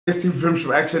Team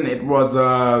Premiership action, it was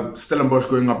Stellenbosch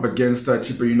going up against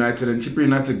Chippa United, and Chippa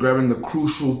United grabbing the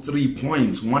crucial 3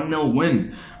 points, 1-0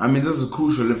 win. I mean, this is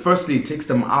crucial. Firstly, it takes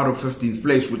them out of 15th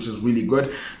place, which is really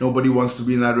good. Nobody wants to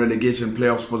be in that relegation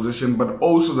playoffs position, but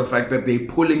also the fact that they're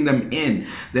pulling them in.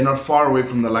 They're not far away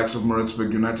from the likes of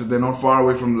Maritzburg United. They're not far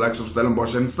away from the likes of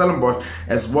Stellenbosch, and Stellenbosch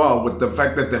as well, with the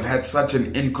fact that they've had such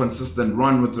an inconsistent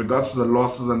run with regards to the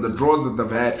losses and the draws that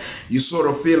they've had. You sort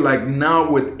of feel like now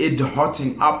with it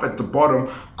hotting up at the bottom,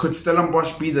 could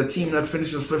Stellenbosch be the team that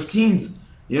finishes 15th?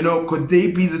 You know, could they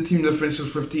be the team that finishes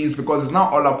 15th? Because it's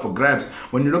not all up for grabs.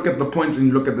 When you look at the points and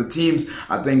you look at the teams,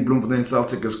 I think Bloemfontein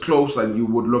Celtic is close, and you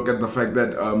would look at the fact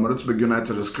that Maritzburg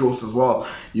United is close as well.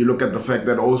 You look at the fact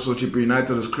that also Chippa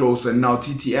United is close, and now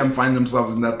TTM find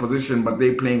themselves in that position, but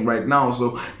they're playing right now,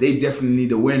 so they definitely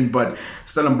need a win. But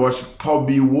Stellenbosch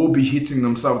probably will be hitting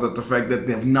themselves at the fact that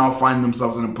they've now find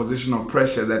themselves in a position of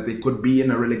pressure that they could be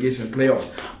in a relegation playoff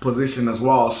position as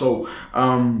well. So,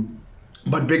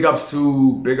 but big ups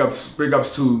to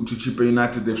Chippa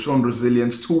United. They've shown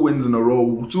resilience. 2 wins in a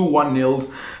row, 2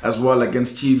 1-0s as well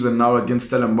against Chiefs and now against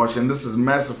Stellenbosch, and this is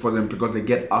massive for them because they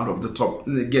get out of the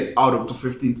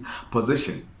 15th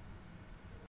position.